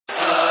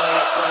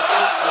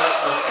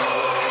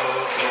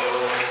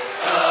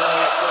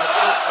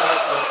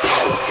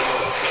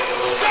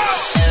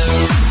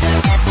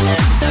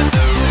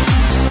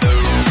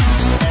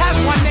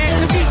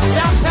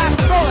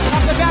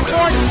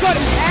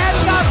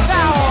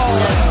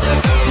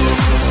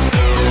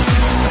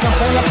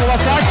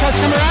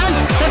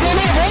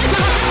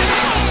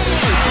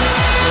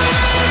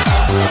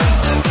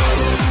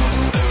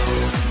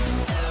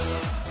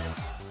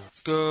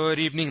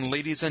evening,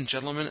 ladies and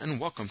gentlemen, and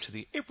welcome to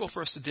the April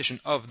 1st edition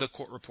of The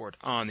Court Report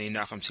on the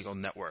Nachum Segal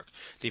Network,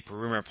 the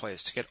premier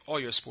place to get all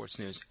your sports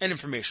news and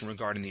information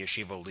regarding the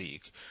Yeshiva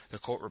League. The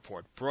Court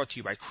Report, brought to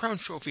you by Crown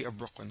Trophy of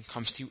Brooklyn,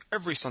 comes to you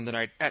every Sunday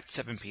night at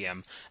 7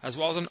 p.m., as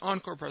well as an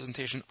encore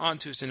presentation on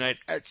Tuesday night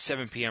at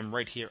 7 p.m.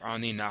 right here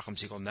on the Nachum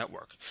Segal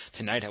Network.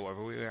 Tonight,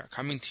 however, we are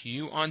coming to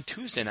you on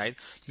Tuesday night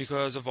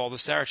because of all the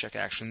Sarachek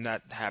action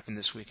that happened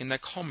this weekend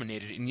that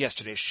culminated in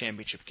yesterday's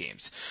championship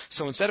games.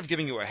 So instead of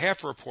giving you a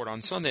half report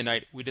on Sunday night,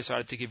 we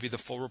decided to give you the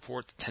full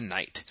report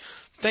tonight.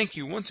 Thank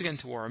you once again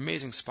to our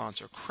amazing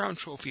sponsor, Crown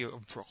Trophy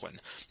of Brooklyn.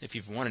 If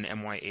you've won an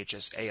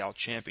MYHSAL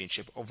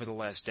championship over the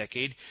last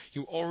decade,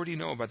 you already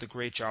know about the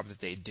great job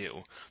that they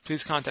do.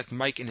 Please contact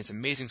Mike and his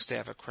amazing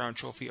staff at Crown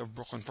Trophy of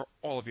Brooklyn for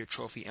all of your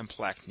trophy and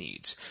plaque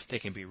needs. They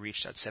can be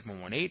reached at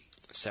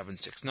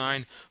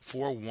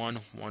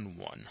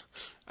 718-769-4111.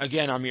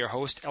 Again, I'm your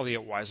host,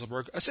 Elliot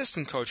Weiselberg,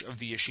 assistant coach of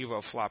the Yeshiva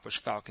of Flatbush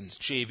Falcons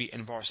JV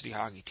and varsity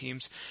hockey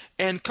teams,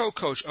 and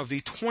co-coach of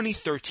the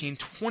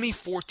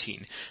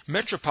 2013-2014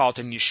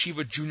 Metropolitan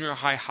Yeshiva Junior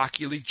High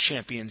Hockey League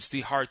champions,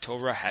 the Har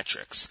Torah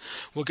Hat-Tricks.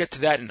 We'll get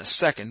to that in a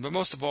second, but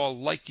most of all,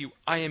 like you,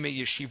 I am a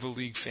Yeshiva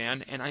League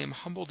fan, and I am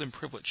humbled and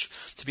privileged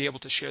to be able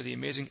to share the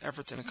amazing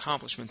efforts and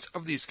accomplishments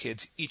of these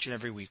kids each and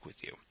every week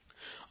with you.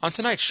 On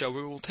tonight's show,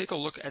 we will take a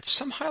look at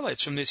some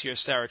highlights from this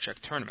year's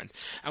Sarachek Tournament,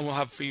 and we'll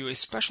have for you a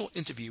special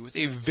interview with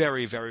a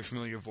very, very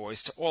familiar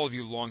voice to all of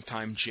you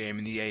longtime JM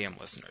and the AM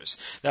listeners.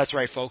 That's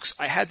right, folks.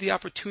 I had the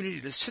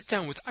opportunity to sit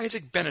down with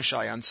Isaac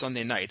Benishai on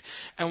Sunday night,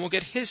 and we'll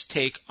get his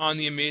take on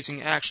the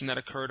amazing action that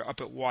occurred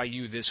up at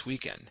YU this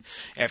weekend.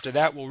 After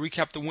that, we'll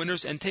recap the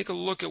winners and take a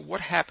look at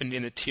what happened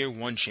in the Tier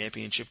 1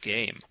 championship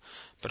game.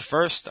 But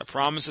first, a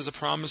promise is a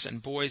promise, and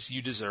boys,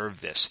 you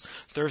deserve this.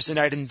 Thursday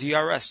night in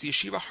DRS, the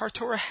Yeshiva Har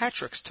Torah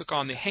Hat-Tricks took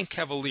on the Hank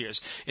Cavaliers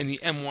in the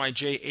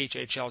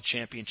MYJHHL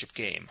championship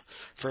game.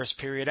 First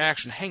period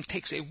action, Hank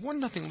takes a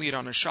 1-0 lead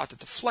on a shot that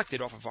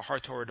deflected off of a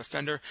Har Torah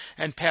defender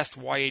and passed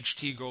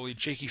YHT goalie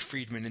Jakey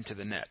Friedman into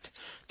the net.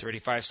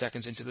 35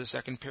 seconds into the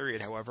second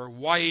period, however,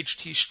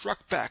 YHT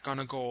struck back on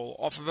a goal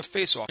off of a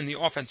faceoff in the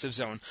offensive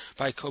zone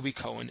by Kobe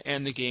Cohen,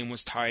 and the game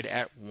was tied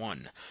at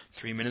 1.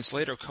 3 minutes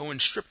later, Cohen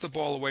stripped the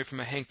ball away from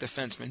a Hank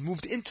defenseman,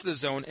 moved into the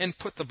zone, and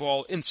put the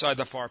ball inside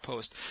the far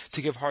post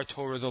to give Har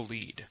Torah the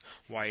lead.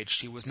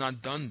 YHT was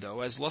not done, though,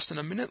 as less than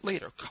a minute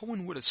later,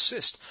 Cohen would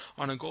assist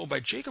on a goal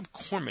by Jacob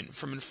Corman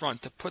from in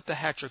front to put the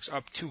Hat-Tricks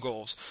up 2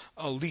 goals,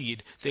 a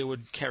lead they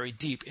would carry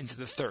deep into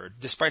the third,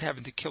 despite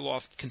having to kill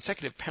off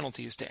consecutive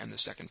penalties to end the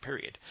second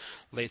period.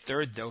 Late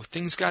third, though,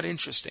 things got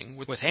interesting.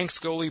 With Hank's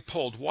goalie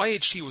pulled,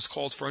 YHT was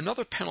called for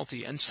another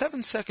penalty, and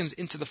 7 seconds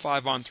into the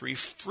 5-on-3,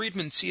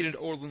 Friedman ceded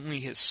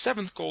only his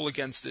 7th goal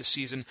against this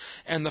season,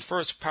 and the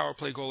first power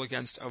play goal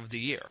against of the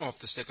year, off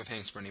the stick of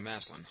Hank's Bernie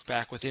Maslin.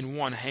 Back within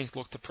 1, Hank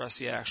looked to press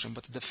the action,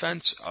 but the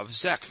defense of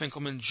Zach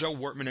Finkelman, Joe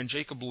Wortman, and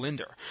Jacob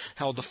Linder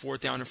held the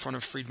fort down in front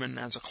of Friedman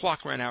as the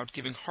clock ran out,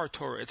 giving Har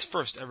Torah its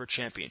first ever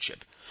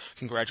championship.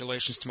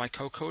 Congratulations to my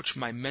co-coach,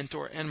 my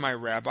mentor, and my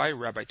rabbi,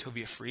 Rabbi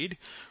Tovia Fried,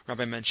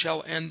 Rabbi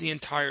Menchel, and the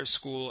entire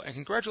school, and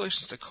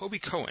congratulations to Kobe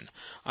Cohen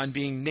on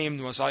being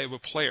named Most Valuable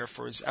Player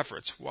for his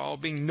efforts, while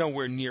being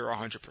nowhere near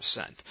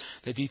 100%.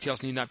 The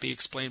details need not be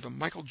explained, but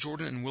Michael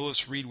Jordan and Willis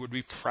Reed would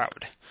be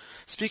proud.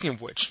 Speaking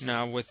of which,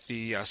 now with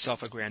the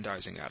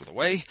self-aggrandizing out of the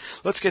way,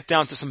 let's get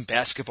down to some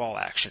basketball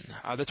action.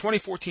 The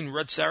 2014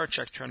 Red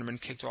Sarachek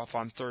Tournament kicked off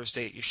on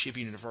Thursday at Yeshiva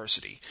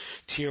University.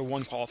 Tier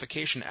 1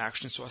 qualification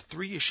action saw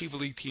 3 Yeshiva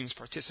League teams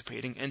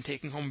participating and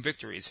taking home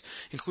victories,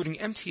 including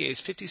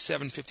MTA's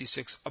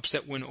 57-56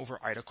 upset win over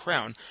Ida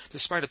Crown,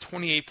 despite a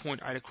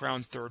 28-point Ida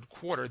Crown third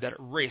quarter that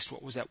erased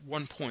what was at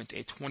one point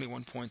a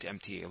 21-point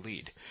MTA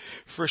lead.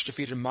 Frisch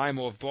defeated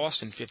Maimo of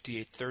Boston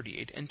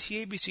 58-38, and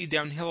TABC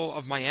downhill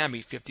of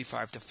Miami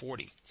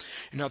 55-40.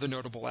 In other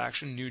notable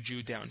action, New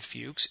Jew down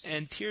Fuchs,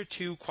 and Tier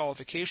 2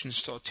 qualifications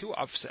saw 2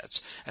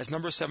 upsets, as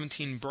number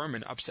 17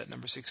 Berman upset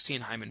number 16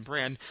 Hyman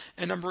Brand,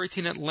 and number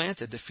 18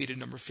 Atlanta defeated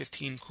number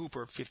 15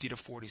 Cooper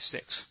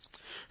 50-46.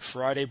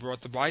 Friday brought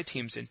the bye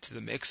teams into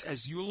the mix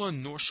as Eula,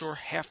 North Shore,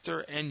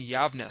 Hafter, and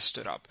Yavnes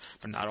stood up,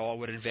 but not all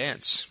would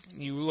advance.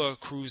 Eula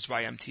cruised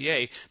by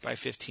MTA by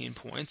 15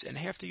 points, and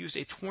Hafter used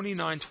a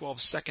 29-12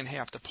 second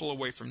half to pull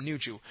away from New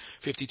Jew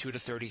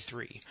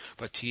 52-33.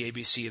 But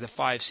TABC, the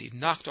 5 seed,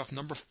 knocked off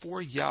number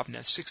 4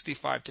 Yavnes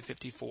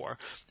 65-54,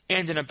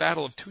 and in a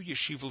battle of 2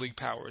 Yeshiva League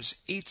powers,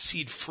 8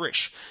 seed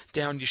Frisch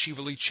downed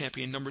Yeshiva League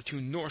champion number 2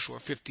 North Shore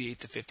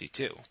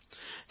 58-52.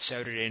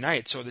 Saturday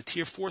night saw the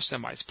Tier 4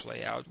 semis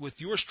play out,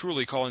 with yours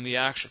truly calling the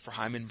action for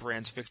Hyman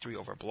Brand's victory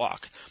over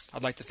Block.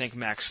 I'd like to thank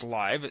Max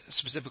Live,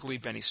 specifically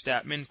Benny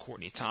Statman,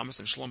 Courtney Thomas,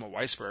 and Shlomo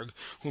Weisberg,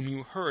 whom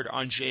you heard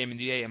on JM and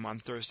the AM on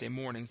Thursday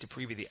morning to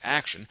preview the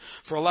action,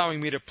 for allowing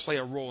me to play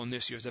a role in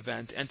this year's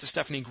event, and to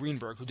Stephanie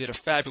Greenberg, who did a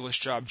fabulous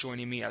job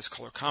joining me as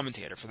color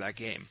commentator for that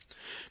game.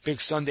 Big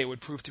Sunday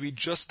would prove to be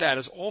just that,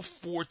 as all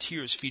 4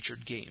 tiers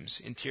featured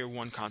games. In Tier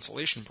 1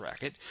 consolation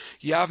bracket,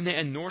 Yavne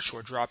and North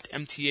Shore dropped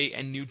MTA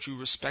and New Jew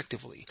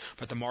respectively,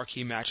 but the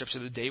marquee matchups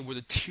of the day were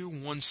the Tier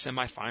Tier 1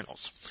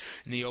 semifinals.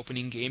 In the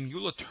opening game,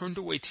 Eula turned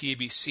away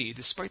TABC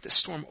despite the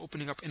Storm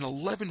opening up an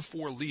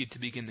 11-4 lead to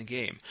begin the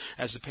game,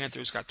 as the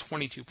Panthers got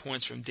 22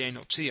 points from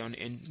Daniel Tion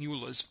in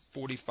Eula's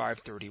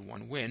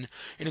 45-31 win,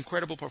 an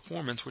incredible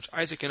performance which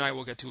Isaac and I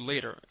will get to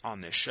later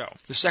on this show.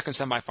 The second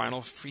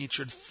semifinal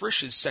featured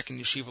Frisch's second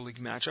Yeshiva League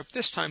matchup,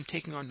 this time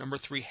taking on number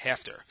 3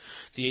 Hafter.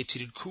 The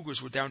 8-seeded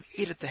Cougars were down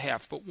 8 at the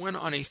half, but went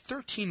on a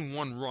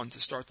 13-1 run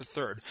to start the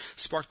third,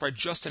 sparked by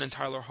Justin and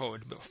Tyler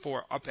Hode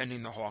before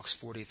upending the Hawks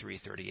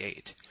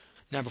 43-38.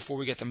 Now, before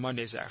we get to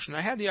Monday's action,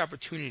 I had the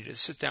opportunity to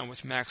sit down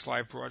with Max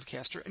Live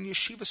broadcaster and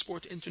Yeshiva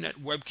Sports Internet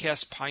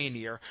webcast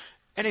pioneer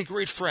and a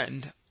great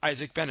friend,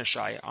 Isaac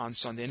Benishai, on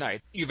Sunday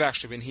night. You've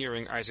actually been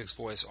hearing Isaac's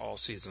voice all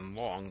season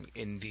long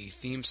in the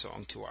theme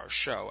song to our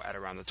show at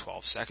around the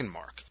 12-second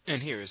mark.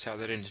 And here's how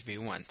that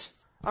interview went.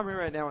 I'm here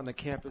right now on the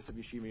campus of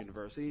Yeshiva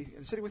University,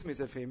 and sitting with me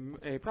is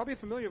probably a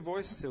familiar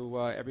voice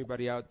to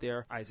everybody out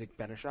there, Isaac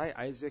Benishai.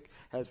 Isaac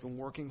has been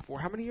working for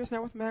how many years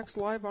now with Max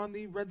Live on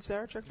the Red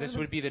Sarachek Tournament? This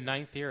would be the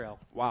 9th year, El.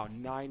 Wow,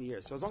 9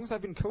 years. So as long as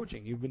I've been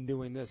coaching, you've been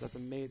doing this. That's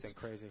amazing. It's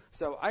crazy.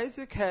 So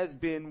Isaac has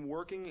been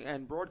working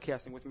and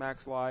broadcasting with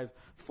Max Live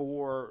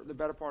for the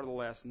better part of the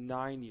last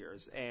 9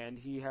 years, and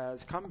he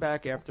has come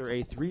back after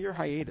a 3-year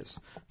hiatus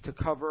to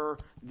cover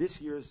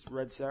this year's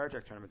Red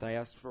Sarachek Tournament. I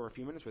asked for a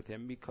few minutes with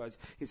him because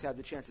he's had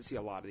the chance to see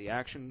a lot of the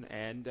action,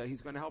 and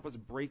he's going to help us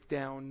break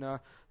down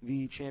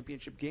the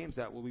championship games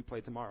that will be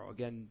played tomorrow.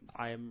 Again,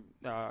 I'm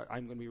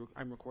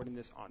recording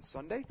this on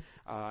Sunday,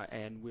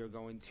 and we're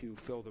going to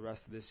fill the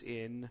rest of this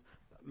in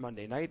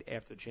Monday night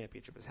after the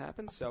championship has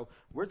happened. So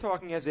we're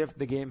talking as if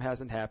the game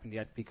hasn't happened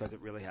yet, because it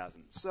really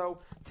hasn't. So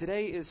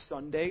today is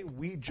Sunday.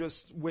 We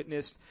just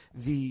witnessed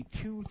the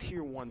 2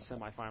 Tier 1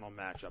 semifinal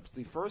matchups.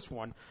 The first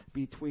one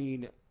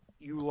between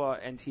Eula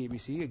and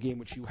TABC, a game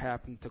which you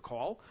happened to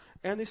call,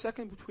 and the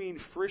second between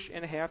Frisch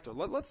and Hafter.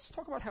 Let's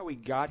talk about how we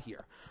got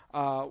here.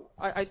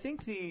 I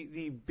think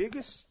the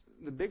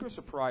bigger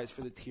surprise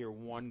for the Tier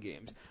 1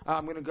 games,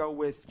 I'm going to go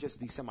with just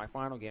the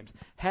semifinal games,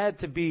 had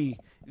to be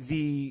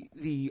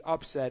the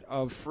upset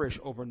of Frisch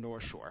over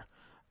North Shore.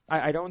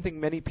 I don't think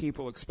many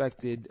people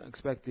expected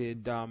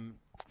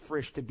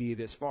Frisch to be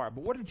this far.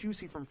 But what did you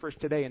see from Frisch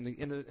today in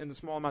the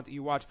small amount that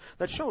you watched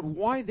that showed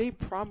why they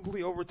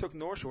probably overtook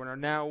North Shore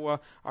and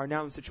are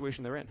now in the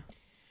situation they're in?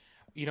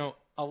 You know,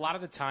 a lot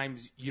of the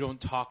times you don't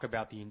talk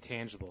about the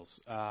intangibles,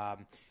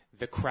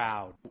 the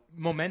crowd,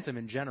 momentum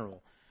in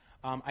general.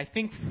 I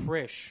think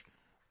Frisch,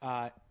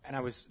 and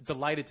I was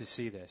delighted to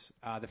see this,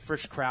 the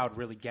Frisch crowd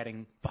really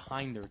getting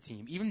behind their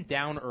team, even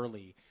down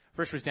early.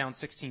 Frisch was down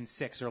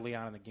 16-6 early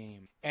on in the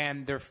game,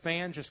 and their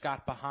fans just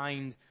got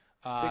behind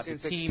the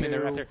team, and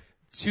they're after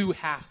 2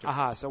 Hafter.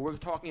 Aha, so we're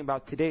talking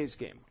about today's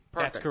game.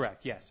 Perfect. That's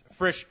correct, yes.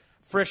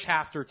 Frisch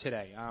Hafter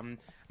today. I'm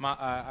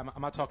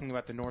not talking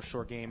about the North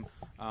Shore game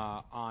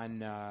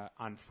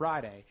on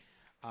Friday,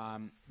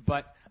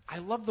 but I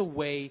love the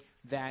way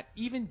that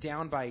even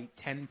down by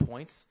 10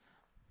 points,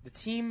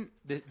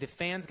 the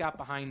fans got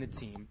behind the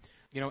team,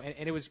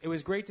 and it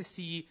was great to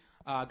see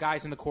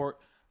guys in the court,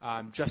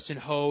 Justin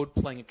Hode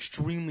playing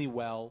extremely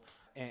well,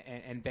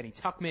 and Benny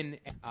Tuckman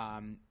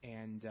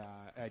and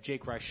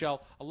Jake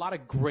Reichel, a lot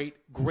of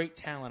great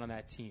talent on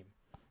that team.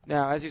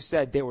 Now, as you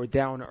said, they were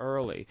down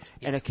early,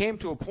 and it came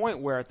to a point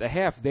where at the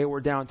half they were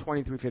down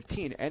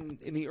 23-15, and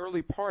in the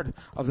early part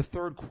of the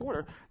third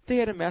quarter, they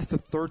had amassed a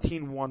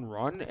 13-1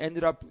 run,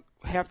 ended up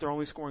Hafter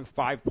only scoring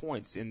 5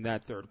 points in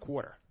that third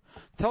quarter.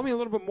 Tell me a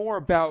little bit more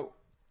about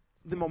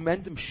the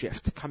momentum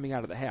shift coming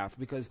out of the half,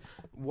 because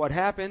what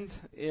happened,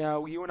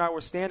 you and I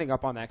were standing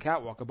up on that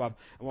catwalk above,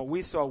 and what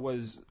we saw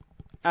was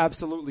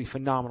absolutely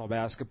phenomenal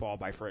basketball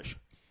by Frisch.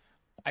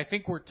 I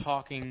think we're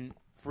talking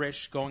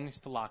Frisch going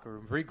into the locker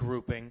room,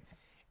 regrouping,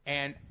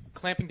 and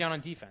clamping down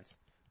on defense,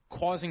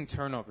 causing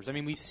turnovers. I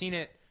mean, we've seen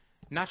it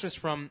not just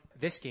from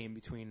this game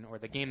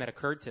the game that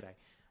occurred today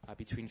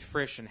between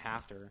Frisch and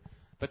Hafter,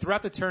 but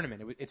throughout the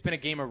tournament. It's been a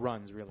game of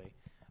runs, really.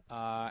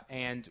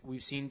 And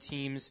we've seen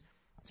teams,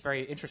 it's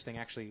very interesting,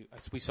 actually.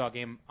 We saw a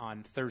game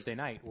on Thursday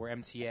night where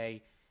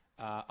MTA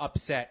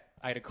upset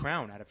Ida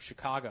Crown out of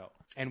Chicago.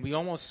 And we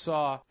almost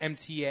saw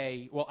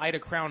Ida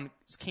Crown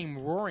came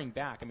roaring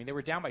back. I mean, they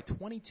were down by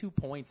 22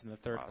 points in the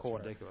third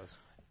quarter. That's ridiculous.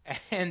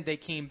 And they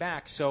came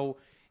back. So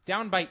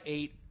down by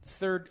 8,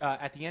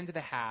 at the end of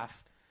the half,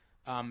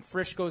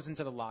 Frisch goes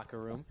into the locker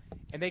room,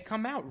 and they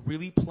come out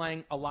really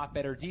playing a lot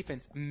better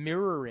defense,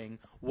 mirroring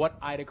what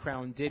Ida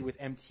Crown did with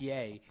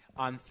MTA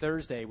on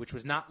Thursday, which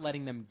was not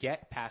letting them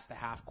get past the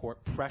half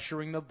court,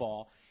 pressuring the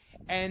ball.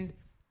 And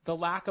the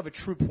lack of a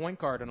true point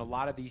guard on a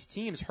lot of these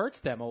teams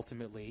hurts them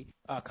ultimately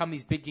come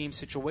these big game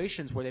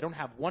situations where they don't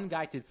have one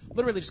guy to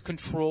literally just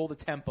control the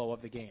tempo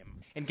of the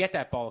game and get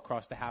that ball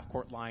across the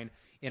half-court line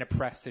in a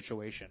press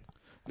situation.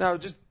 Now,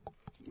 just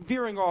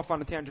veering off on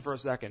a tangent for a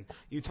second,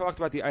 you talked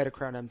about the Ida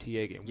Crown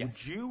MTA game. Yes.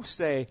 Would you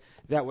say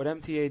that what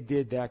MTA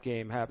did that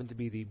game happened to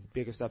be the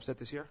biggest upset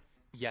this year?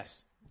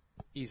 Yes,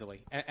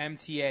 easily.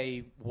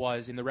 MTA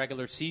was, in the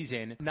regular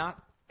season, not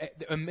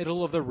a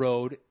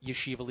middle-of-the-road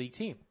Yeshiva League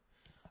team.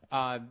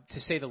 To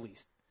say the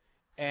least.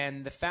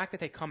 And the fact that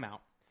they come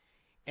out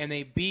and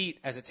they beat,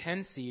 as a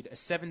 10 seed, a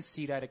 7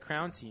 seed at a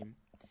Crown team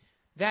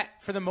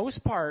that, for the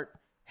most part,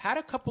 had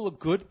a couple of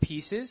good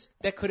pieces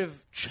that could have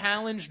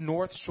challenged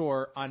North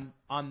Shore on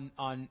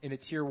in a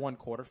Tier 1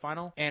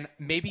 quarterfinal and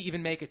maybe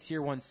even make a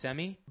Tier 1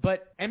 semi.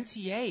 But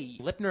MTA,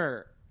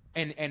 Lipner,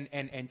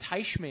 and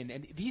Teichmann,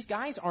 and these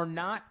guys are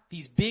not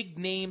these big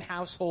name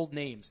household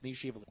names in the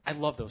Yeshiva League. I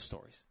love those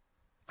stories.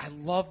 I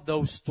love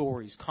those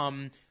stories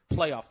come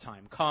playoff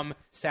time, come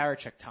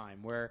Sarachek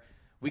time, where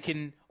we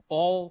can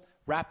all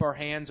wrap our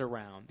hands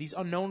around these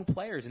unknown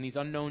players and these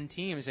unknown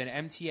teams. And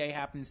MTA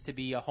happens to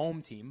be a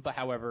home team, but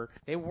however,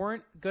 they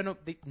weren't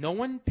no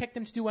one picked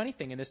them to do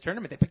anything in this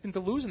tournament. They picked them to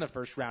lose in the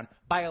first round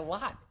by a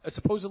lot,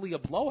 supposedly a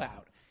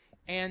blowout.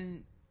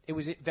 And it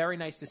was very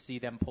nice to see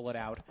them pull it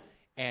out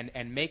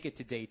and make it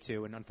to day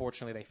 2. And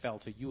unfortunately, they fell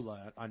to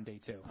Eula on day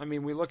 2. I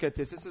mean, we look at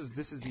this. This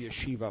is the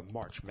Yeshiva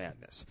March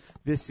Madness.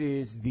 This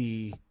is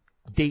the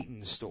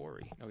Dayton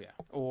story. Oh, yeah.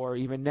 Or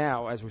even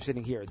now, as we're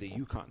sitting here, the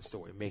UConn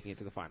story, making it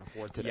to the Final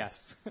Four today.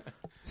 Yes.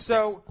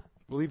 So, I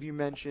believe you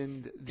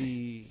mentioned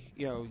the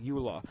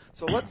Eula.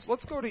 So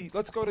let's go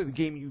to the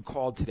game you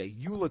called today,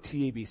 Eula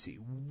TABC.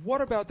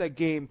 What about that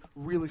game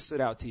really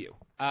stood out to you?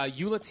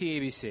 Eula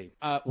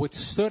TABC. What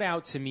stood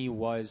out to me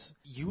was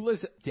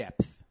Eula's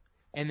depth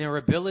and their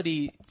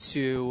ability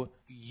to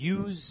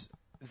use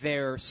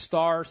their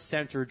star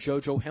center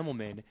Jojo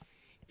Himmelman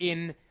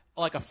in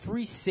like a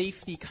free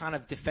safety kind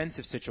of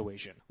defensive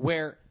situation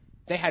where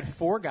they had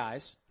 4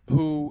 guys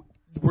who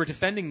were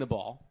defending the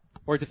ball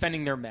or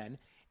defending their men,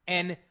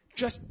 and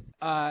just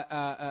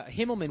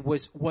Himmelman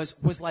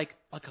was like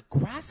a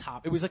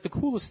grasshopper. It was like the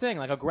coolest thing,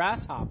 like a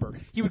grasshopper.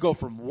 He would go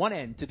from one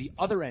end to the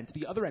other end to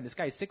the other end. This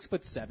guy is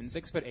 6'7",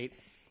 6'8".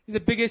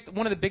 He's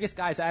one of the biggest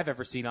guys I've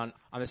ever seen on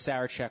the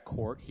Sarachek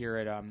court here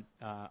at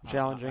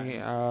challenging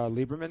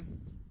Lieberman.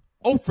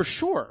 Oh, for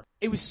sure.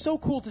 It was so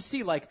cool to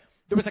see. Like,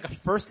 there was like a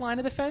first line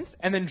of defense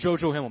and then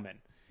Jojo Himmelman.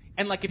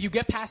 And like, if you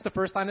get past the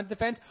first line of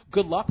defense,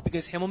 good luck,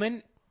 because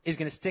Himmelman is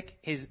going to stick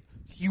his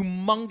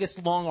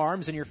humongous long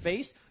arms in your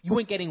face. You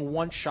ain't getting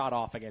one shot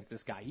off against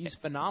this guy. He's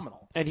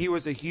phenomenal. And he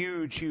was a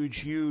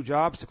huge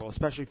obstacle,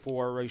 especially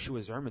for Yeshua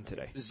Zerman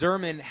today.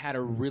 Zerman had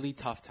a really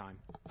tough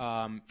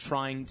time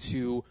trying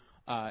to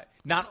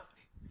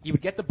he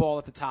would get the ball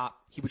at the top,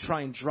 he would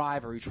try and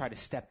drive, or he'd try to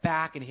step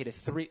back and hit a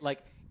 3.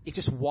 Like, it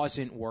just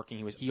wasn't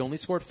working. He only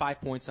scored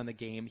 5 points on the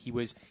game. He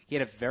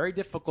had a very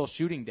difficult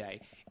shooting day,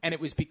 and it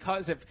was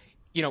because of,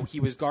 he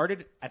was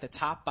guarded at the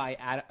top by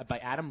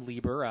Adam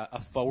Lieber,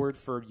 a forward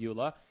for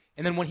Eula,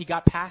 and then when he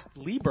got past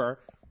Lieber,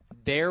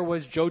 there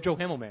was Jojo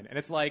Himmelman, and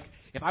it's like,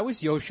 if I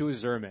was Yoshua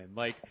Zerman,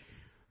 like,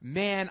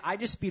 man, I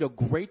just beat a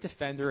great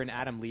defender in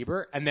Adam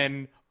Lieber, and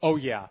then, oh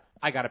yeah,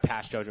 I got to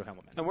pass Jojo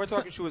Himmelman. And we're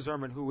talking Yeshua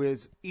Zerman, who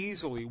is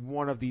easily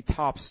one of the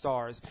top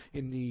stars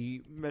in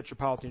the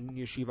Metropolitan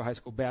Yeshiva High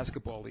School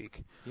Basketball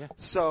League. Yeah.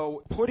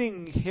 So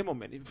putting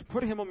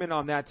Himmelman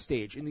on that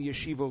stage in the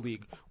Yeshiva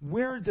League,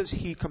 where does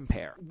he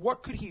compare?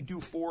 What could he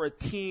do for a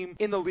team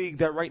in the league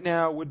that right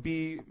now would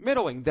be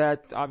middling,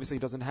 that obviously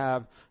doesn't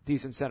have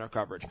decent center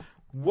coverage?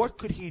 What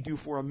could he do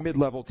for a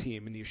mid-level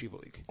team in the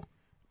Yeshiva League?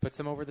 Puts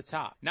them over the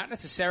top. Not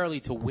necessarily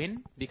to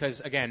win,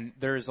 because, again,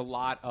 there's a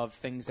lot of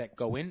things that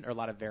go in, or a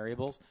lot of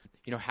variables,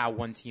 how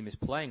one team is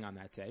playing on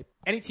that day.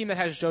 Any team that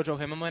has Jojo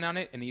Himmelman on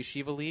it in the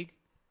Yeshiva League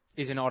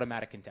is an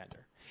automatic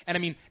contender. And,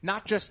 I mean,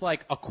 not just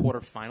like a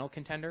quarterfinal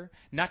contender,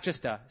 not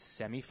just a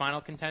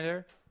semifinal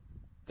contender.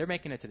 They're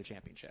making it to the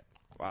championship.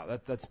 Wow,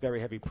 that's very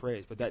heavy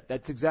praise, but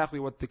that's exactly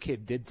what the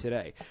kid did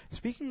today.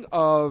 Speaking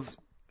of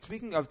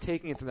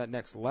taking it to that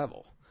next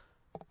level,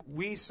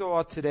 we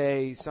saw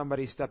today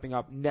somebody stepping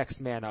up next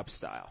man up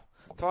style.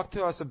 Talk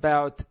to us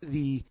about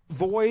the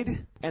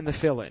void and the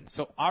fill-in.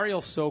 So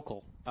Ariel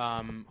Sokol,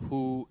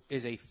 who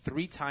is a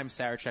 3-time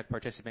Sarachek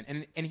participant,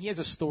 and he has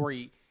a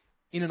story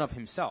in and of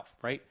himself,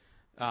 right?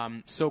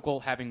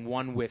 Sokol having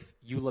won with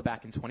Eula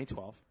back in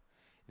 2012,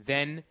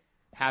 then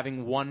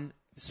having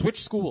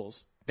switched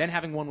schools, then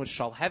having won with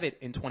Shalhevet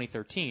in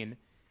 2013,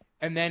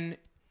 and then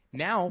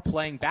now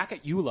playing back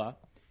at Eula,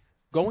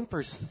 going for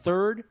his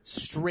 3rd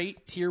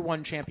straight Tier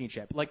 1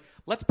 championship. Like,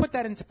 let's put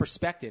that into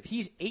perspective.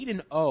 He's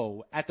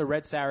 8-0 at the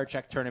Red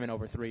Sarachek Tournament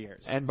over 3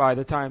 years. And by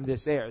the time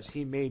this airs,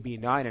 he may be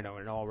 9-0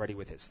 and already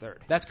with his 3rd.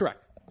 That's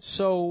correct.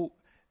 So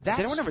that's...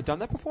 Has anyone ever done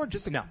that before?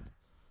 No.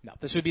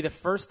 This would be the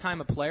first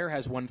time a player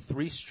has won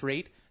 3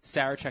 straight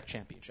Sarachek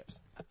championships.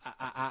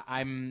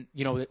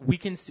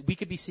 We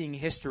could be seeing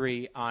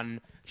history on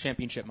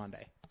Championship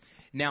Monday.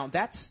 Now,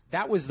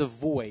 that was the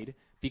void,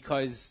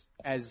 because,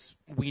 as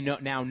we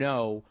now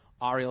know,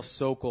 Ariel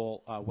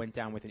Sokol went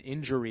down with an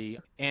injury,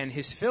 and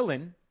his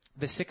fill-in,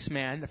 the 6th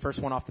man, the first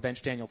one off the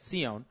bench, Daniel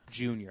Sion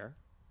Jr.,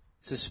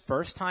 it's his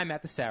first time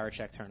at the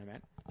Sarachek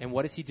Tournament, and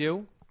what does he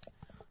do?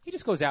 He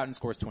just goes out and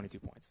scores 22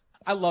 points.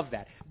 I love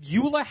that.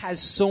 Eula has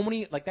so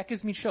many, like, that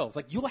gives me chills.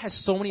 Like, Eula has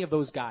so many of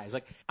those guys.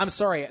 Like, I'm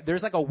sorry,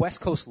 there's like a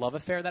West Coast love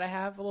affair that I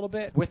have a little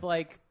bit with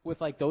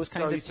those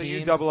kinds of teams. So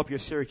you double up your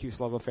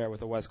Syracuse love affair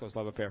with a West Coast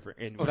love affair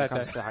when it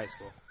comes to high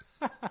school.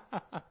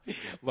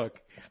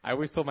 Look, I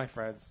always told my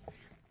friends,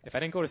 if I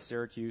didn't go to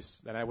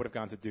Syracuse, then I would have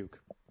gone to Duke.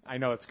 I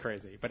know it's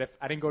crazy. But if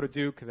I didn't go to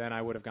Duke, then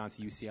I would have gone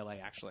to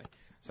UCLA, actually.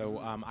 So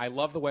I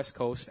love the West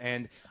Coast,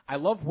 and I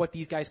love what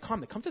these guys come.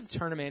 They come to the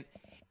tournament,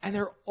 and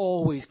they're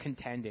always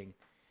contending.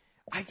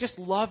 I just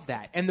love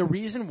that. And the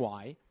reason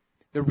why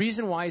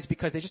is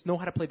because they just know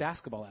how to play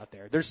basketball out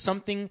there. There's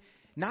something,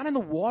 not in the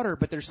water,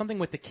 but there's something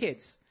with the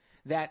kids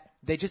that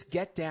they just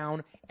get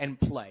down and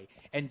play.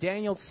 And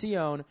Daniel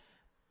Sion,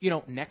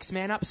 next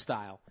man up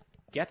style,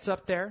 gets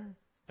up there,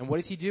 and what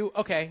does he do?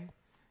 Okay,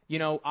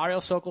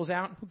 Ariel Sokol's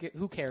out.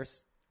 Who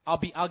cares?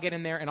 I'll get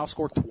in there and I'll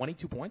score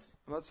 22 points.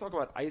 Let's talk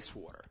about ice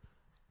water.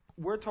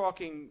 We're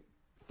talking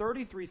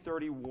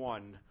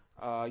 33-31.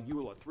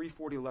 Eula,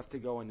 3:40 left to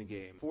go in the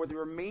game. For the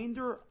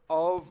remainder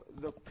of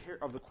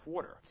the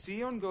quarter,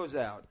 Sion goes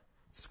out,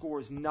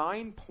 scores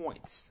 9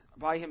 points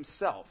by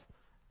himself,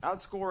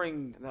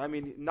 outscoring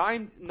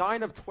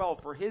 9 of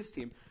 12 for his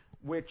team,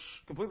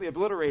 which completely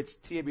obliterates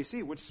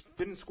TABC, which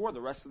didn't score the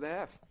rest of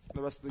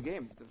the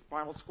game. The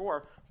final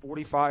score,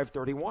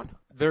 45-31.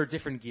 There are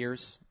different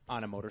gears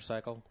on a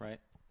motorcycle, right?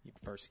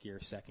 First gear,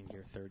 second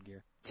gear, third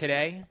gear.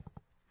 Today,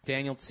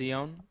 Daniel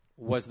Sion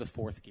was the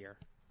fourth gear.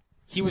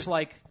 He was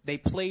like, they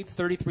played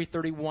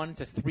 33-31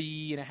 to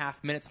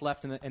 3.5 minutes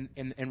left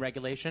in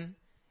regulation,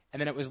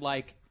 and then it was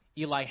like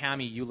Eli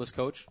Hammy, Eula's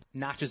coach,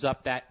 notches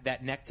up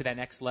that neck to that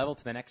next level,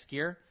 to the next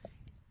gear,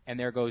 and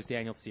there goes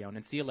Daniel Sion.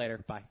 And see you later.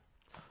 Bye.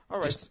 All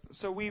right,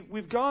 so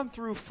we've gone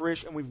through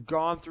Frisch and we've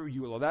gone through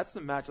Eula. That's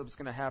the matchup that's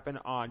going to happen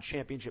on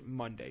Championship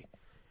Monday.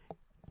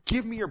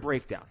 Give me your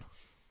breakdown.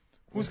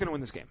 Who's going to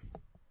win this game?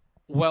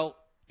 Well,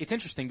 it's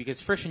interesting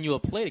because Frisch and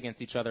Eula played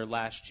against each other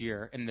last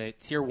year in the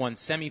Tier 1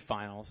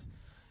 semifinals,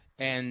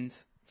 and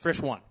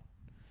Frisch won.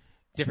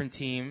 Different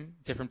team,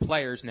 different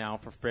players now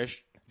for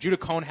Frisch. Judah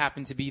Cohn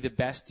happened to be the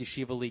best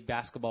Yeshiva League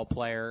basketball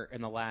player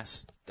in the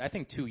last, I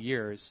think, 2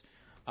 years,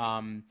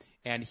 and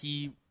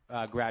he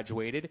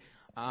graduated.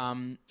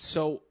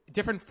 So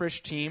different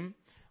Frisch team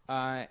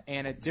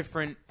and a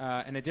different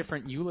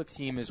Eula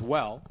team as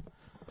well.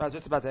 I was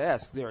just about to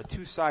ask. There are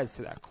two sides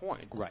to that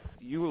coin. Right.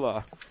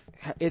 Eula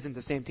isn't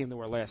the same team they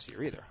were last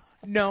year either.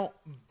 No,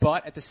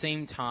 but at the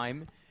same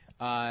time,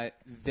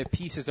 the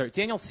pieces are.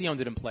 Daniel Sion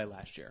didn't play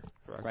last year,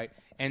 Correct. right?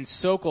 And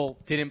Sokol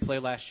didn't play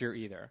last year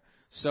either.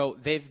 So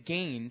they've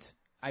gained.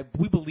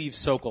 We believe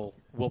Sokol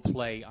will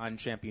play on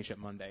Championship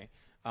Monday.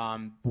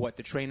 What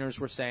the trainers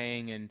were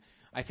saying, and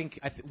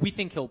we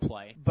think he'll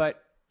play.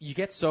 But you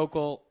get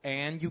Sokol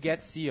and you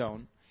get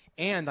Sion,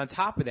 and on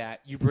top of that,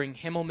 you bring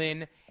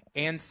Himmelman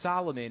and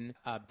Solomon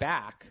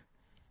back.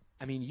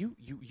 I mean,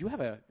 you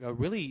have a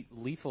really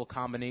lethal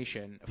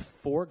combination of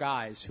 4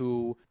 guys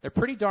who they're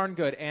pretty darn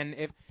good. And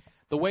if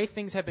the way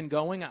things have been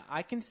going,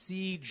 I can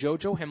see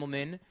JoJo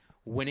Himmelman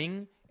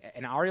winning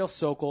and Ariel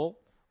Sokol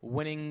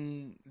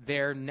winning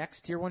their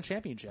next Tier 1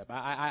 championship.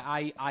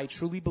 I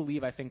truly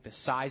believe. I think the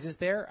size is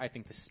there. I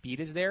think the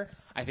speed is there.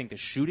 I think the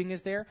shooting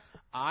is there.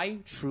 I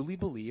truly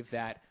believe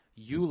that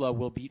Eula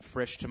will beat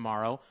Frisch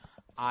tomorrow.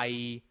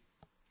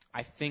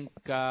 I think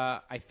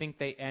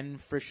they end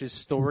Frisch's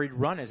storied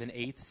run as an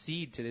 8th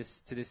seed to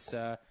this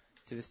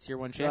Tier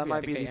 1 champion. That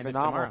might be the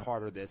phenomenal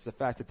part of this, the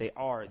fact that they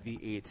are the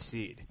 8th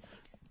seed.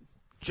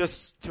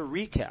 Just to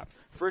recap,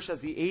 Frisch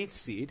has the 8th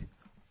seed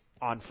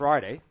on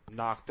Friday,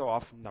 knocked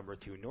off number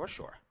 2 North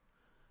Shore.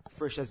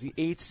 Frisch has the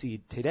 8th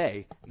seed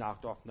today,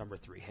 knocked off number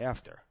 3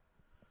 Hafter.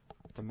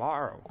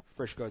 Tomorrow,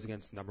 Frisch goes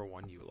against number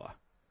 1 Eula.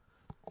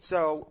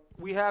 So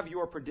we have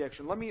your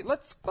prediction.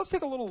 Let's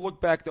take a little look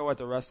back though at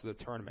the rest of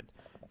the tournament.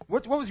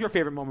 What was your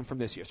favorite moment from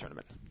this year's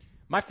tournament?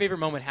 My favorite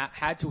moment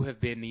had to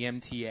have been the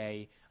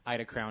MTA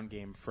Ida Crown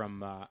game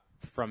from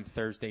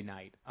Thursday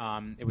night.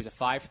 It was a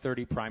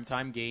 5:30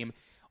 primetime game.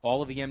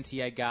 All of the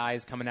MTA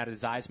guys coming out of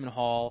Zeisman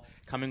Hall,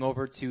 coming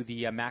over to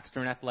the Max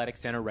Stern Athletic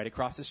Center right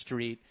across the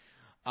street.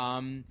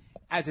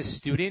 As a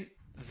student,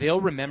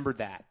 they'll remember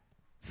that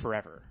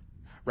forever,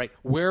 right?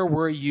 Where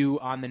were you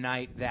on the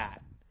night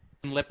that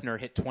Lipner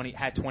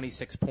had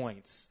 26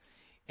 points,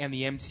 and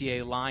the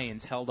MTA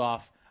Lions held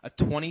off a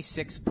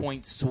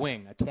 26-point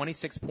swing, a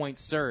 26-point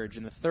surge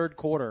in the third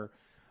quarter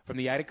from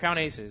the Ida Crown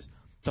Aces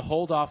to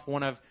hold off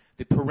one of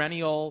the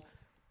perennial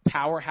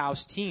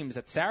powerhouse teams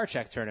at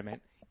Sarachek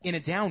Tournament in a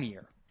down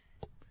year.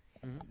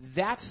 Mm-hmm.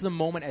 That's the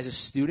moment as a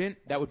student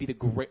that would be the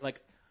great,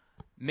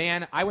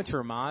 man, I went to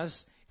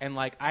Ramaz, and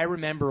I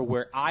remember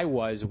where I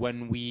was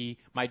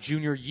my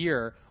junior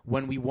year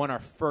when we won our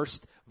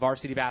first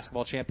varsity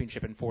basketball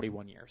championship in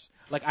 41 years.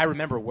 I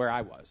remember where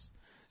I was.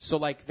 So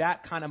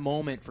that kind of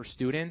moment for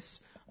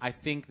students, I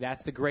think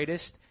that's the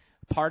greatest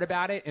part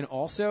about it. And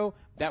also,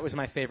 that was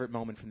my favorite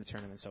moment from the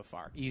tournament so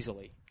far,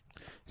 easily.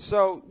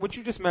 So what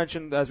you just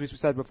mentioned, as we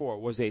said before,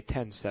 was a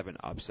 10-7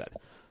 upset.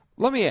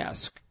 Let me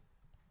ask,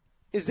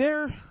 is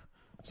there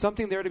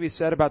something there to be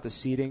said about the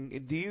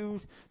seeding? Do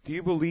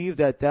you believe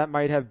that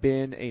might have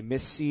been a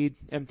misseed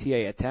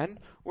MTA at 10,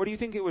 or do you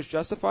think it was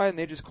justified and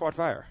they just caught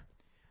fire?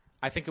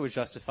 I think it was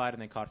justified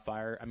and they caught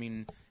fire. I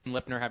mean,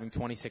 Lipner having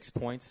 26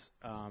 points,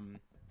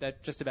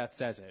 that just about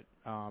says it.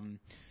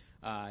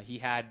 He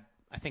had,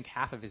 I think,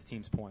 half of his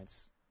team's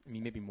points. I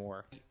mean, maybe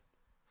more.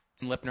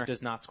 Lipner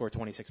does not score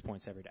 26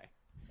 points every day.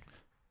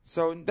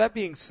 So that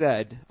being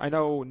said, I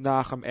know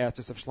Nachum asked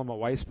us of Shlomo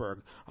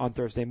Weisberg on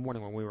Thursday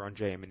morning when we were on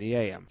JM in the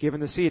AM. Given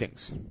the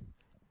seedings,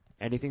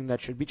 anything that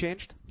should be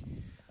changed?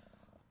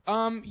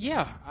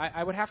 Yeah,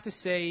 I would have to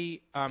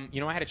say, I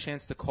had a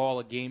chance to call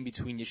a game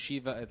between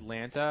Yeshiva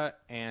Atlanta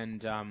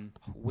and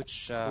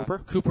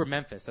Cooper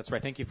Memphis. That's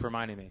right. Thank you for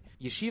reminding me.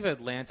 Yeshiva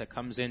Atlanta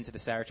comes into the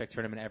Sarachek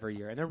Tournament every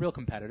year, and they're real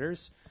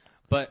competitors.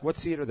 But what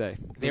seed are they?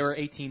 They were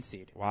 18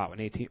 seed. Wow, an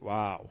 18.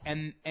 Wow.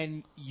 And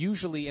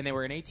they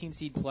were an 18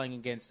 seed playing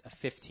against a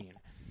 15.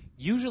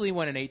 Usually,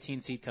 when an 18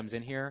 seed comes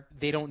in here,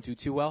 they don't do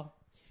too well.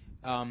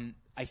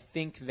 I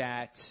think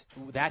that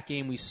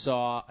game we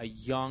saw a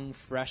young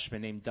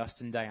freshman named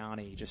Dustin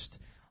Diani just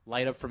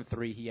light up from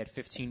three. He had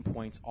 15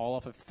 points, all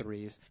off of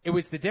threes. It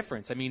was the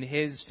difference. I mean,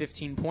 his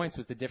 15 points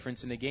was the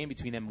difference in the game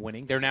between them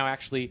winning. They're now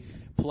actually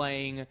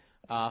playing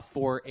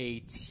for a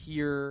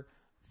Tier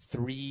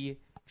 3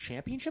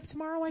 championship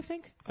tomorrow, I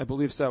think. I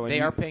believe so.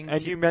 And are paying.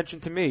 And you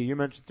mentioned to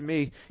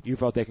me you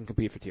felt they can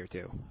compete for Tier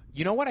 2.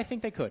 You know what? I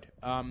think they could.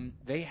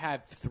 They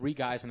had three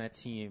guys on that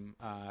team,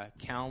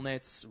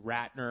 Kalnitz,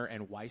 Ratner,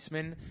 and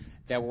Weissman,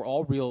 that were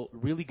all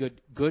really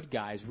good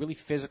guys, really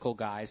physical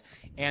guys,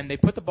 and they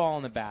put the ball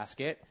in the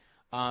basket.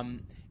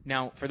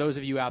 Now, for those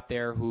of you out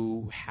there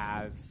who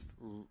have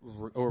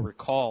or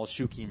recall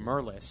Shuki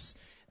Merlis,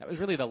 that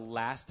was really the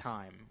last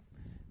time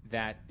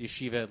that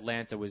Yeshiva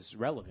Atlanta was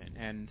relevant,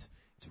 and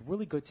it's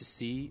really good to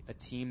see a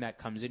team that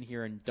comes in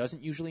here and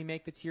doesn't usually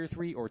make the Tier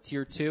 3 or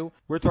Tier 2.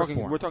 We're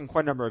talking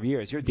quite a number of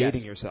years. You're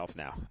dating yourself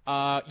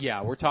now.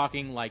 Yeah, we're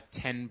talking like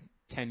 10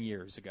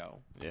 years ago.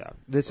 Yeah.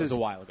 This is a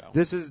while ago.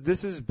 This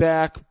is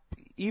back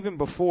even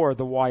before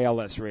the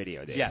YLS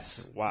radio days.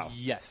 Yes. Wow.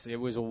 Yes, it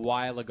was a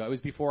while ago. It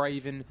was before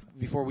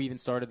we even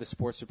started the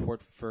sports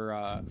report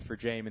for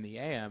JM in the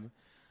AM.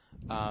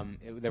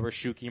 There was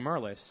Shuki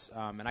Merlis,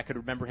 and I could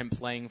remember him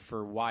playing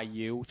for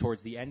YU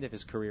towards the end of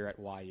his career at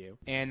YU.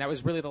 And that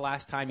was really the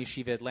last time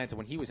Yeshiva Atlanta,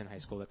 when he was in high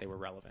school, that they were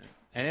relevant.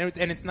 And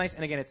it's nice,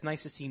 and again, it's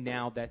nice to see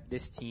now that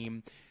this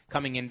team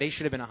coming in, they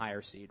should have been a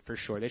higher seed, for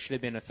sure. They should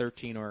have been a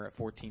 13 or a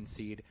 14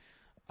 seed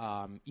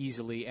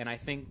easily, and I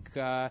think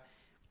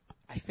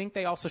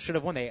they also should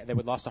have won. They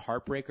would lost a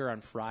heartbreaker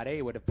on Friday.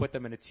 It would have put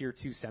them in a Tier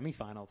 2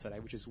 semifinal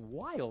today, which is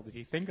wild if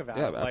you think about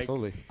it. Yeah,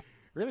 absolutely.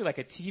 Really, like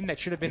a team that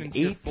should have been in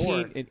Tier 4.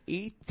 An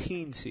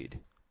 18 seed.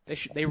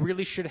 They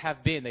really should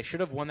have been. They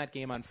should have won that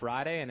game on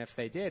Friday, and if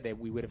they did,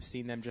 we would have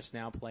seen them just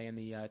now play in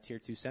the Tier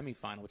 2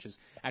 semifinal, which is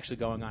actually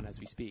going on as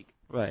we speak.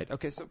 Right.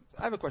 Okay, so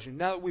I have a question.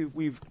 Now that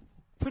we've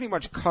pretty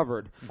much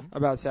covered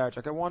about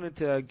Sarachek, I wanted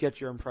to get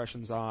your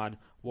impressions on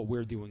what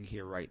we're doing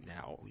here right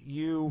now.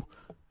 You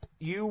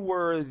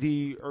were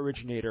the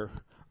originator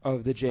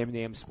of the JM and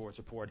the AM Sports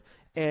Report.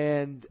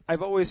 And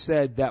I've always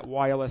said that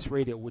YLS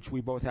Radio, which we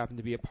both happen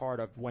to be a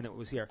part of when it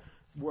was here,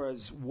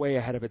 was way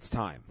ahead of its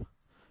time.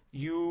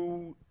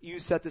 You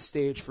set the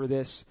stage for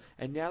this,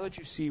 and now that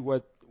you see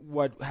what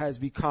has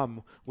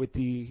become with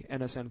the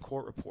NSN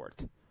Court Report,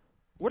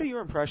 what are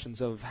your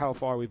impressions of how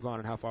far we've gone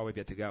and how far we've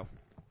yet to go?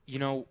 You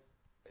know,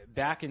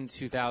 back in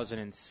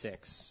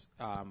 2006,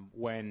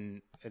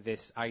 when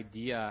this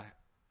idea,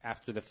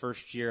 after the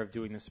first year of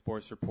doing the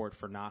sports report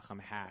for Nachum,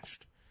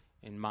 hatched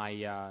in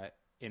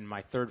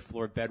my third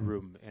floor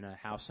bedroom in a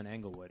house in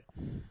Englewood,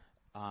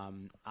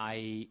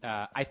 I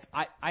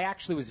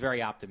actually was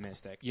very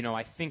optimistic. You know,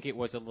 I think it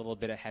was a little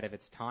bit ahead of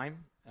its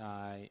time.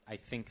 I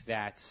think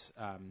that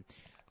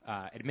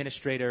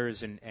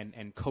administrators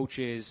and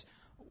coaches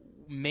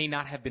may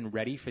not have been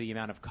ready for the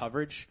amount of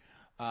coverage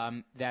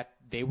that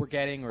they were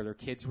getting or their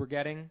kids were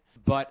getting.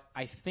 But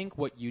I think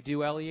what you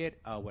do, Elliot,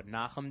 what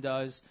Nachum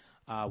does,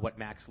 what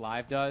Max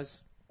Live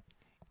does,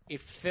 it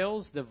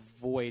fills the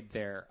void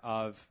there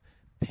of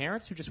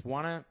parents who just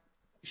want to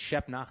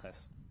shep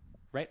nachas,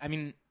 right? I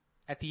mean,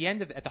 at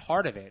the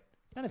heart of it,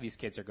 none of these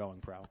kids are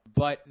going pro.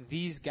 But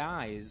these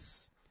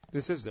guys...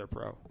 This is their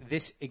pro.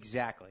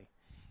 Exactly.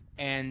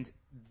 And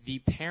the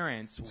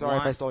parents Sorry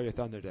if I stole your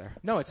thunder there.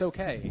 No, it's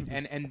okay.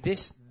 and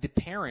the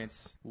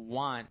parents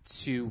want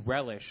to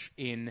relish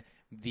in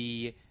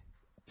the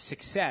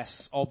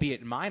success,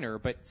 albeit minor,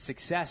 but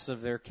success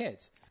of their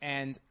kids.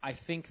 And I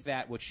think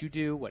that what you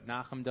do, what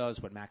Nachum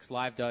does, what Max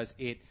Live does,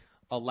 it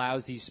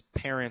allows these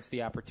parents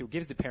the opportunity,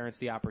 gives the parents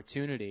the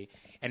opportunity,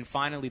 and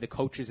finally the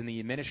coaches and the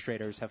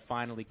administrators have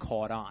finally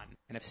caught on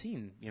and have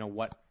seen,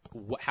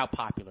 how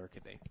popular it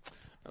could be.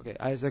 Okay,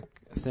 Isaac,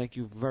 thank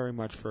you very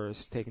much for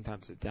taking time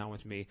to sit down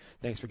with me.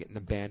 Thanks for getting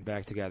the band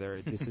back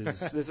together. This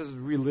is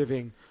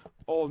reliving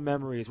old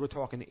memories. We're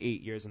talking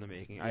 8 years in the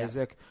making. Yeah.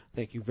 Isaac,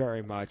 thank you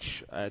very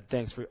much.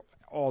 Thanks for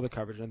all the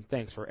coverage, and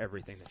thanks for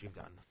everything that you've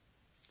done.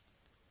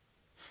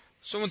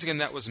 So once again,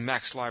 that was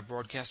Max Live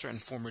broadcaster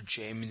and former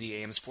JM in the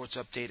AM Sports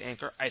Update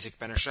anchor Isaac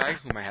Benishai,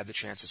 whom I had the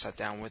chance to sit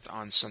down with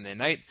on Sunday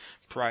night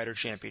prior to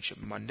Championship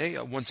Monday.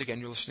 Once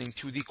again, you're listening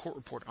to the Court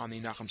Report on the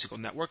Nachum Segal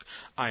Network.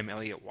 I'm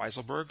Elliot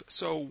Weiselberg.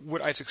 So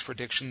would Isaac's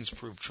predictions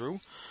prove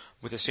true?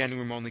 With a standing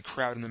room only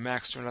crowd in the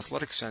Max Stern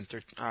Athletic Center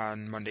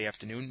on Monday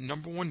afternoon,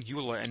 number 1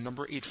 Eula and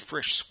number 8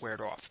 Frisch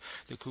squared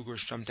off. The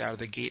Cougars jumped out of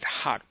the gate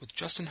hot, with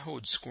Justin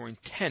Hode scoring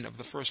 10 of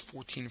the first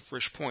 14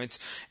 Frisch points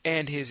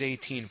and his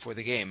 18 for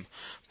the game.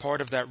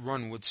 Part of that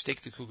run would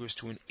stake the Cougars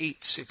to an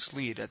 8-6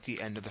 lead at the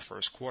end of the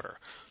first quarter.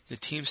 The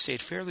team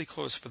stayed fairly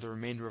close for the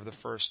remainder of the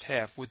first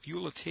half, with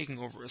Eula taking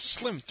over a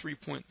slim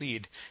 3-point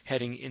lead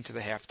heading into the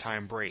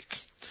halftime break.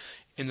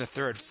 In the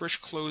third, Frisch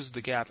closed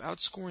the gap,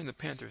 outscoring the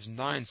Panthers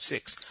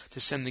 9-6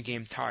 to send the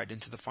game tied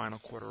into the final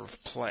quarter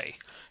of play.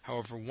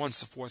 However, once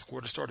the fourth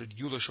quarter started,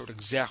 Eula showed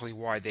exactly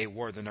why they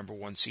were the number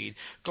 1 seed,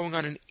 going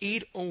on an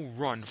 8-0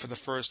 run for the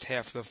first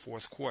half of the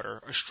fourth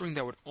quarter, a string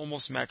that would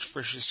almost match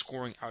Frisch's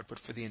scoring output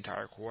for the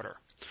entire quarter.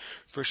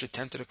 Frisch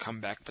attempted a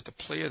comeback, but the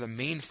play of the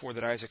main 4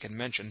 that Isaac had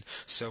mentioned,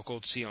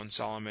 Sokol, Sion,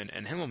 Solomon,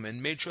 and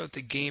Himmelman, made sure that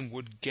the game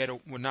would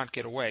not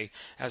get away,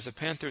 as the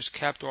Panthers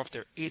capped off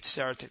their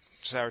 8th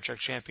Sarachek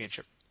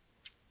championship.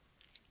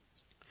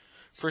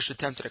 Frisch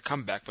attempted a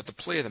comeback, but the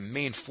play of the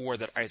main 4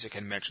 that Isaac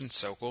had mentioned,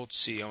 Sokol,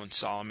 Sion,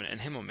 Solomon, and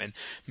Himmelman,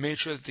 made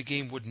sure that the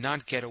game would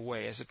not get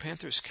away, as the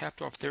Panthers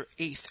capped off their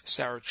 8th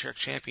Sarachek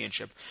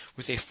championship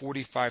with a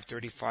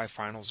 45-35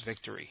 finals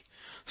victory.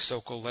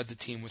 Sokol led the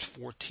team with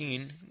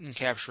 14,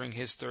 capturing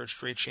his 3rd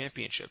straight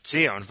championship.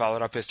 Sion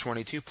followed up his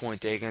 22-point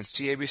day against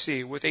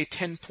TABC with a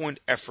 10-point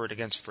effort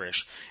against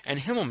Frisch, and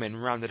Himmelman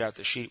rounded out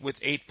the sheet with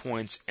 8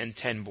 points and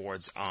 10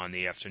 boards on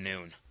the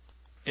afternoon.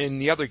 In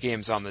the other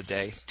games on the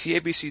day,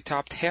 TABC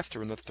topped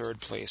Hafter in the 3rd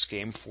place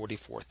game,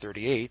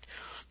 44-38.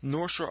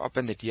 North Shore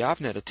upended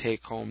Yavne to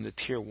take home the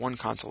Tier 1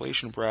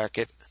 consolation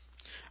bracket.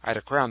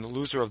 Ida Crown, the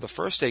loser of the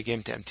first day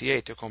game to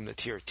MTA, took home the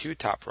Tier 2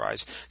 top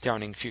prize,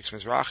 downing Fuchs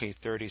Mizrahi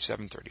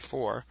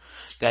 37-34.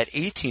 That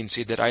 18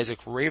 seed that Isaac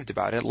raved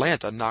about,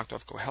 Atlanta, knocked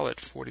off Kohelet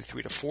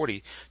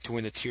 43-40 to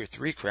win the Tier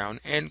 3 crown,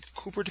 and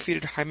Cooper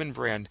defeated Hyman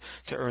Brand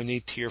to earn the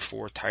Tier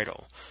 4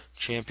 title.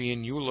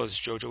 Champion Eula's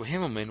Jojo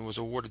Himmelman was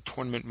awarded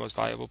Tournament Most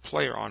Valuable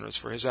Player honors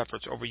for his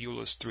efforts over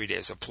Eula's 3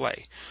 days of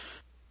play.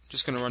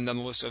 Just going to run down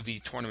the list of the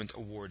tournament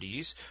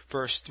awardees.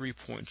 First,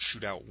 3-point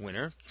shootout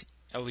winner,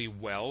 Ellie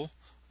Well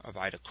of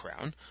Ida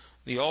Crown.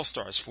 The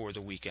All-Stars for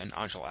the weekend,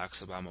 Angel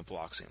Axelbaum of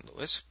Block St.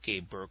 Louis,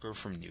 Gabe Berger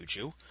from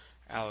Nuju,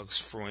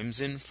 Alex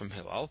Freumsen from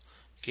Hillel,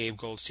 Gabe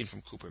Goldstein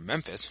from Cooper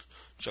Memphis,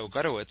 Joe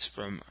Gutowitz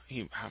from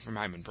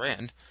Hyman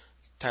Brand,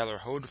 Tyler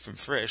Hode from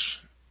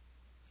Frisch,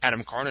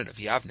 Adam Carnett of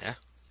Yavne,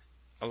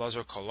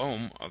 Elazar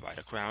Colomb of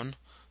Ida Crown,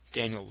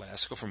 Daniel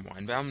Lasko from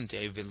Weinbaum,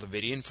 David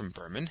Levidian from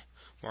Berman,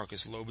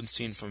 Marcus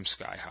Lobenstein from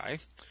Sky High,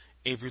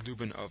 Avery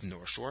Lubin of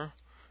North Shore,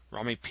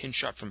 Rami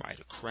Pinchot from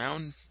Ida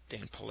Crown,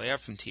 Dan Polea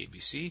from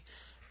TABC,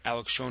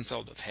 Alex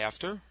Schoenfeld of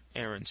Hafter,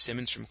 Aaron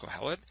Simmons from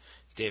Kohelet,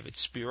 David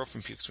Spiro from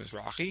Fuchs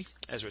Mizrahi,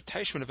 Ezra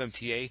Teichman of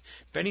MTA,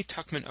 Benny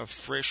Tuckman of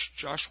Frisch,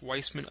 Josh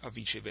Weissman of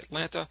Yeshiva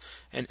Atlanta,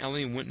 and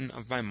Ellie Winton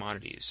of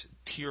Maimonides.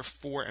 Tier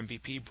 4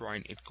 MVP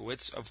Brian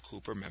Itkowitz of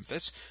Cooper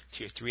Memphis,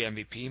 Tier 3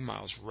 MVP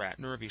Miles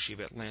Ratner of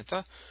Yeshiva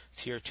Atlanta,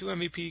 Tier 2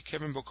 MVP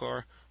Kevin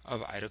Bokar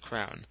of Ida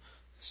Crown.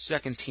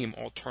 Second team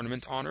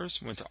All-Tournament honors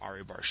went to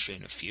Ari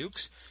Barshain of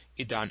Fuchs,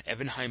 Idan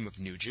Evenheim of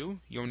Nuju,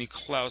 Yoni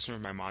Klausner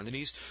of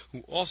Maimonides, who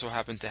also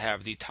happened to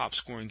have the top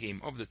scoring game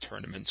of the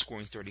tournament,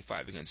 scoring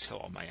 35 against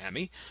Hillel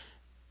Miami,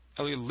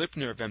 Ellie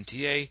Lipner of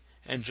MTA,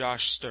 and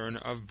Josh Stern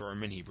of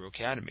Berman Hebrew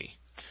Academy.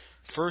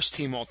 First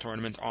team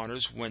All-Tournament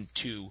honors went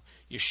to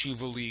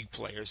Yeshiva League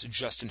players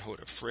Justin Hode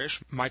of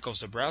Frisch, Michael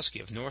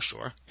Zabrowski of North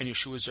Shore, and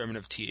Yeshua Zerman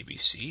of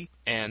TABC,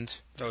 and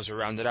those are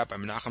rounded up by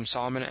Menachem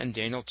Solomon and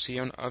Daniel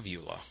Tzion of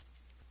Eula.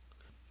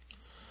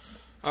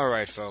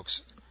 Alright,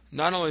 folks.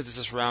 Not only does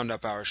this round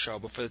up our show,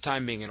 but for the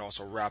time being it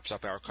also wraps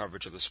up our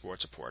coverage of the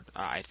sports report.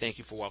 I thank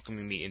you for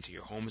welcoming me into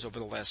your homes over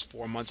the last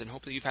 4 months and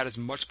hope that you've had as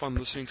much fun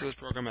listening to this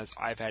program as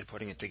I've had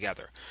putting it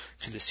together.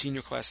 To the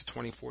senior class of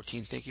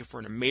 2014, thank you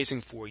for an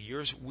amazing 4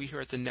 years. We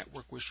here at the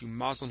network wish you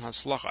mazel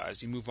hatzlacha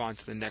as you move on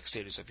to the next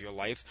stages of your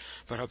life,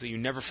 but hope that you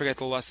never forget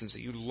the lessons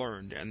that you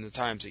learned and the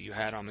times that you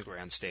had on the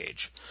grand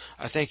stage.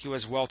 A thank you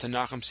as well to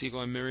Nachum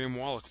Siegel and Miriam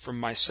Wallach from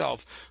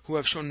myself, who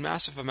have shown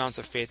massive amounts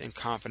of faith and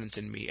confidence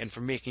in me and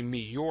for making me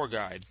your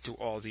guide to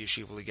all the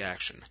Yeshiva League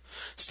action.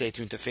 Stay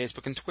tuned to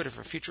Facebook and Twitter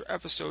for future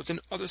episodes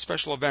and other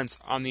special events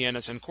on the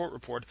NSN Court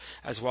Report,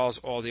 as well as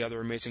all the other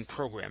amazing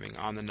programming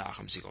on the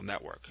Nachum Siegel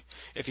Network.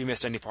 If you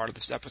missed any part of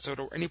this episode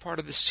or any part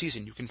of this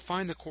season, you can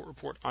find the Court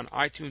Report on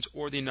iTunes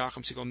or the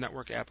Nachum Siegel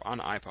Network app on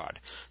iPod.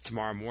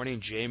 Tomorrow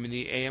morning, JM in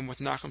the AM with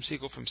Nachum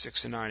Siegel from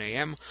 6 to 9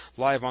 a.m.,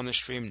 live on the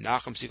stream,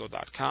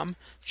 nachumsiegel.com,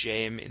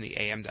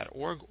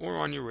 jmintheam.org, or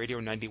on your radio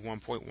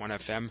 91.1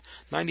 FM,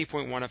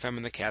 90.1 FM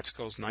in the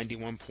Catskills,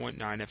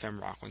 91.9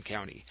 FM Rockland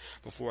County.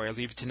 Before I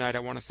leave tonight, I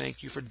want to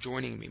thank you for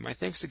joining me. My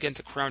thanks again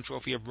to Crown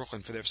Trophy of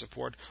Brooklyn for their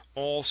support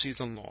all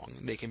season long.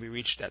 They can be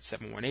reached at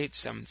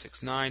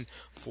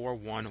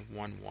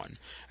 718-769-4111.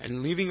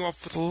 And leaving you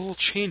off with a little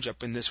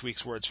change-up in this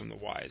week's Words from the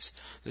Wise.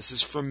 This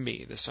is from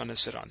me. The sun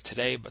has set on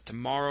today, but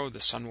tomorrow the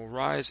sun will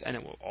rise and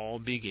it will all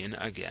begin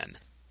again.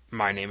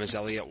 My name is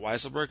Elliot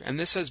Weiselberg, and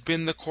this has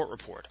been the Court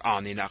Report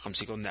on the Nachum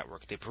Segal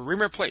Network, the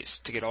premier place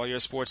to get all your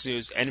sports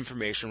news and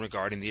information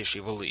regarding the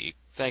Yeshiva League.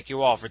 Thank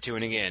you all for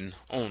tuning in,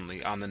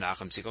 only on the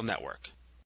Nachum Segal Network.